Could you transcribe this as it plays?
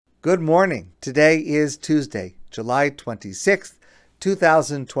Good morning. Today is Tuesday, July 26th,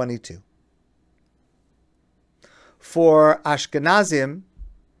 2022. For Ashkenazim,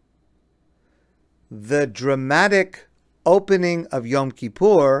 the dramatic opening of Yom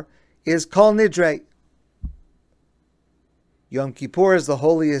Kippur is Kol Nidre. Yom Kippur is the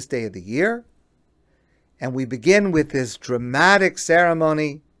holiest day of the year, and we begin with this dramatic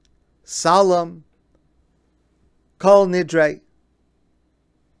ceremony, solemn, Kol Nidre.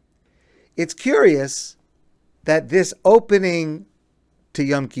 It's curious that this opening to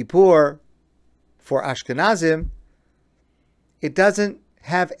Yom Kippur for Ashkenazim, it doesn't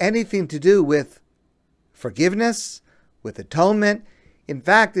have anything to do with forgiveness, with atonement. In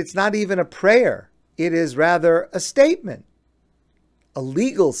fact, it's not even a prayer. It is rather a statement, a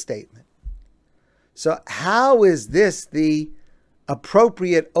legal statement. So how is this the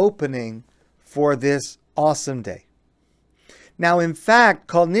appropriate opening for this awesome day? Now, in fact,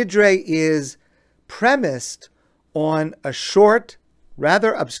 Kol Nidre is premised on a short,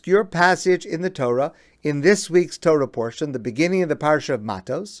 rather obscure passage in the Torah, in this week's Torah portion, the beginning of the Parsha of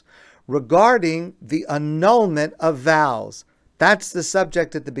Matos, regarding the annulment of vows. That's the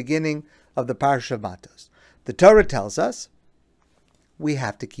subject at the beginning of the Parsha of Matos. The Torah tells us we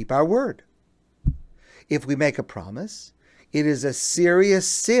have to keep our word. If we make a promise, it is a serious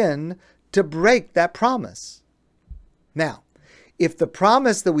sin to break that promise. Now, if the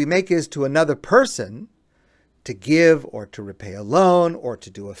promise that we make is to another person, to give or to repay a loan or to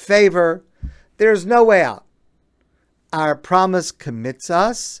do a favor, there's no way out. Our promise commits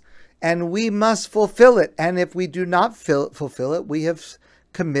us and we must fulfill it. And if we do not fulfill it, we have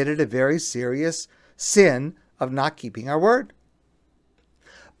committed a very serious sin of not keeping our word.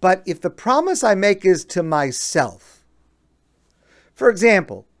 But if the promise I make is to myself, for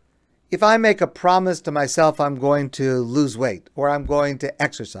example, if I make a promise to myself I'm going to lose weight, or I'm going to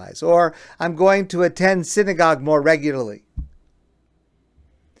exercise, or I'm going to attend synagogue more regularly,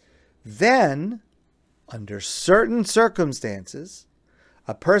 then, under certain circumstances,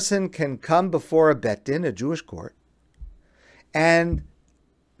 a person can come before a Bet Din, a Jewish court, and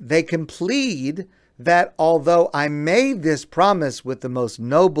they can plead that although I made this promise with the most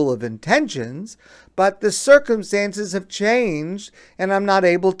noble of intentions, but the circumstances have changed and I'm not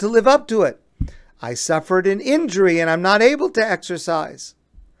able to live up to it. I suffered an injury and I'm not able to exercise.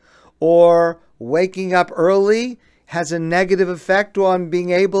 Or waking up early has a negative effect on being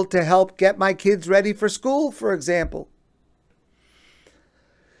able to help get my kids ready for school, for example.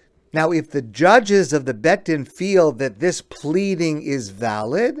 Now, if the judges of the Bet Din feel that this pleading is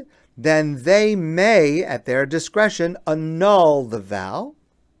valid, then they may, at their discretion, annul the vow.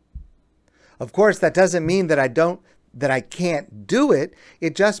 Of course, that doesn't mean that I can't do it.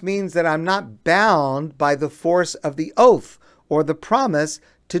 It just means that I'm not bound by the force of the oath or the promise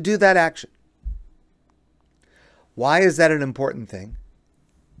to do that action. Why is that an important thing?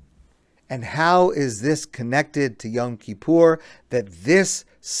 And how is this connected to Yom Kippur, that this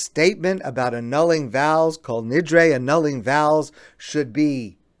statement about annulling vows, Kol Nidre, annulling vows, should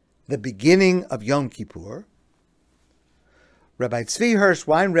be the beginning of Yom Kippur? Rabbi Tzvi Hirsch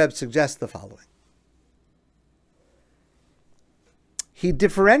Weinreb suggests the following. He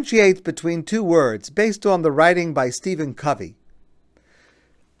differentiates between two words based on the writing by Stephen Covey: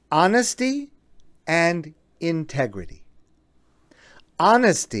 honesty and integrity.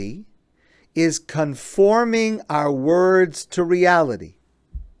 Honesty is conforming our words to reality.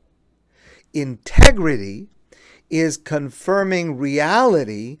 Integrity is confirming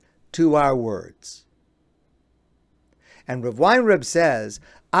reality to our words. And Rav Weinreb says,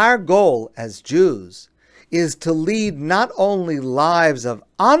 our goal as Jews is to lead not only lives of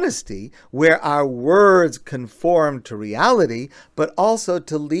honesty, where our words conform to reality, but also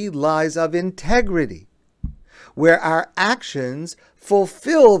to lead lives of integrity, where our actions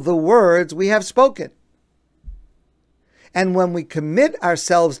fulfill the words we have spoken. And when we commit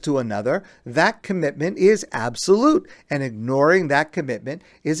ourselves to another, that commitment is absolute, and ignoring that commitment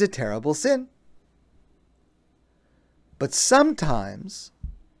is a terrible sin. But sometimes,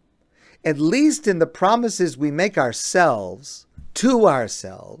 at least in the promises we make ourselves, to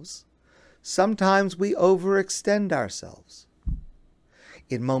ourselves, sometimes we overextend ourselves.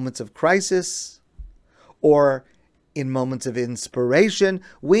 In moments of crisis, or in moments of inspiration,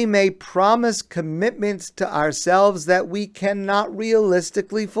 we may promise commitments to ourselves that we cannot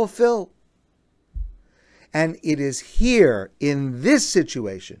realistically fulfill. And it is here, in this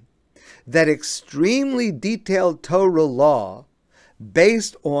situation, that extremely detailed Torah law,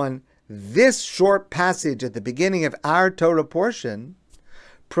 based on this short passage at the beginning of our Torah portion,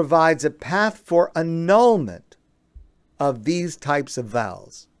 provides a path for annulment of these types of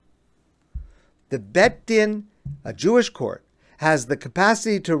vows. The Bet Din, a Jewish court, has the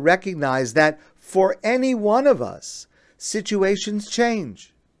capacity to recognize that for any one of us, situations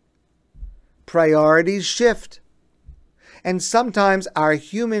change, priorities shift, and sometimes our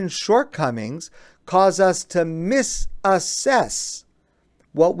human shortcomings cause us to misassess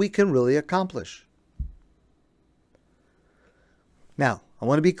what we can really accomplish. Now, I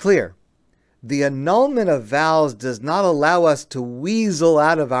want to be clear. The annulment of vows does not allow us to weasel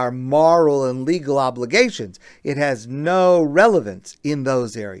out of our moral and legal obligations. It has no relevance in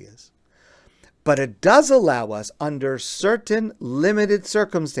those areas. But it does allow us, under certain limited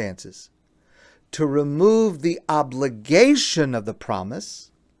circumstances, to remove the obligation of the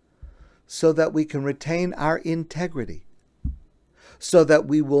promise so that we can retain our integrity, so that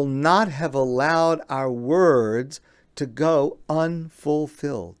we will not have allowed our words to go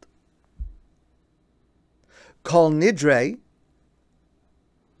unfulfilled. Kol Nidre,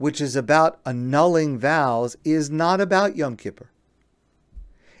 which is about annulling vows, is not about Yom Kippur.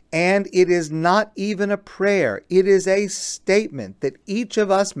 And it is not even a prayer. It is a statement that each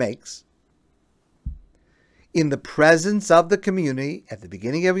of us makes in the presence of the community at the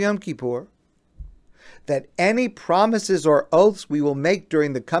beginning of Yom Kippur, that any promises or oaths we will make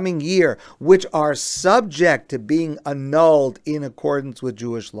during the coming year, which are subject to being annulled in accordance with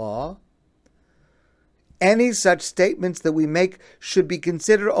Jewish law, any such statements that we make should be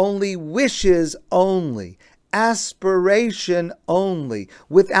considered only wishes only, aspiration only,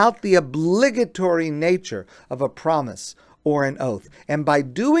 without the obligatory nature of a promise or an oath. And by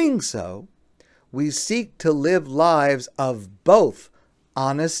doing so, we seek to live lives of both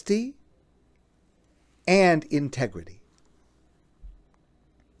honesty and integrity.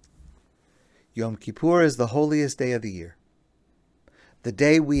 Yom Kippur is the holiest day of the year. The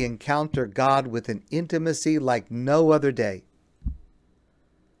day we encounter God with an intimacy like no other day.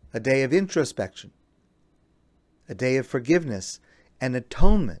 A day of introspection. A day of forgiveness and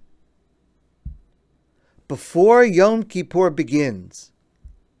atonement. Before Yom Kippur begins,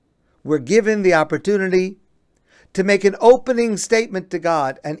 we're given the opportunity to make an opening statement to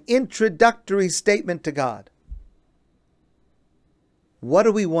God, an introductory statement to God. What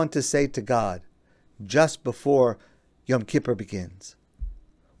do we want to say to God just before Yom Kippur begins?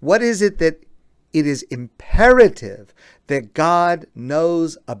 What is it that it is imperative that God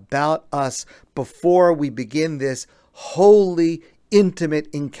knows about us before we begin this holy, intimate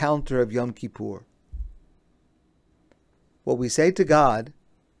encounter of Yom Kippur? What we say to God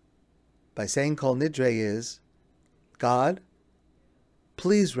by saying Kol Nidre is, God,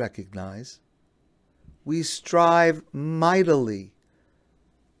 please recognize we strive mightily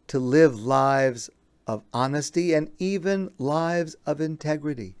to live lives of honesty and even lives of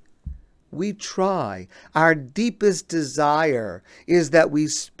integrity. We try. Our deepest desire is that we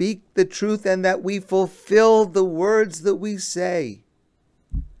speak the truth and that we fulfill the words that we say.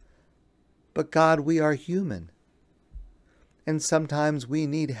 But God, we are human, and sometimes we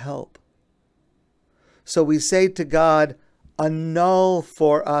need help. So we say to God, annul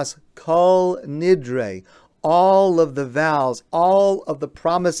for us Kol Nidre, all of the vows, all of the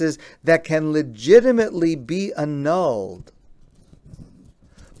promises that can legitimately be annulled,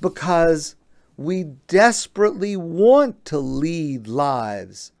 because we desperately want to lead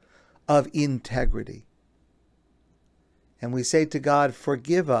lives of integrity. And we say to God,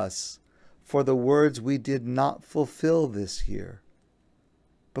 forgive us for the words we did not fulfill this year,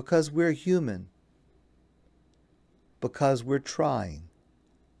 because we're human, because we're trying.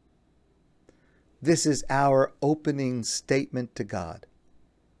 This is our opening statement to God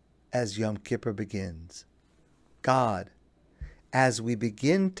as Yom Kippur begins. God, as we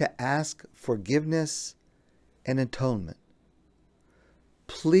begin to ask forgiveness and atonement,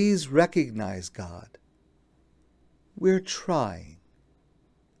 please recognize, God, we're trying.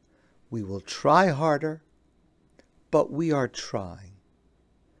 We will try harder, but we are trying,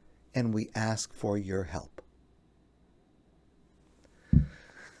 and we ask for your help.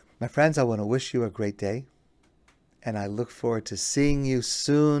 My friends, I want to wish you a great day, and I look forward to seeing you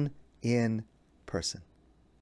soon in person.